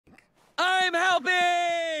I'm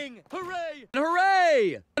helping! Hooray! And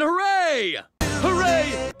hooray! And hooray!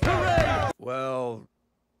 Hooray! Hooray! Well,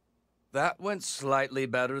 that went slightly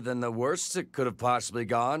better than the worst it could have possibly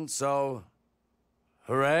gone, so...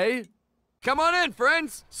 hooray? Come on in,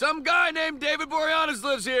 friends! Some guy named David Boreanaz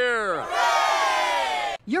lives here!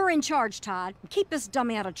 Hooray! You're in charge, Todd. Keep this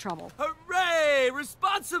dummy out of trouble. Hooray!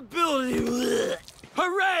 Responsibility!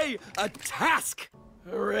 Hooray! A task!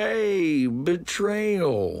 Hooray!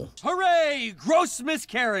 Betrayal. Hooray! Gross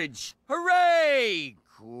miscarriage! Hooray!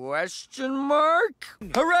 Question mark?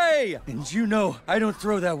 Hooray! And you know, I don't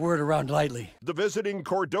throw that word around lightly. The visiting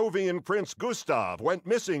Cordovian Prince Gustav went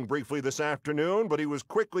missing briefly this afternoon, but he was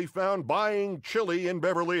quickly found buying chili in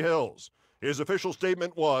Beverly Hills. His official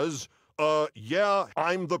statement was, yeah,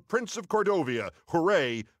 I'm the Prince of Cordovia.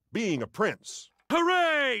 Hooray, being a prince.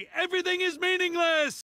 Hooray! Everything is meaningless!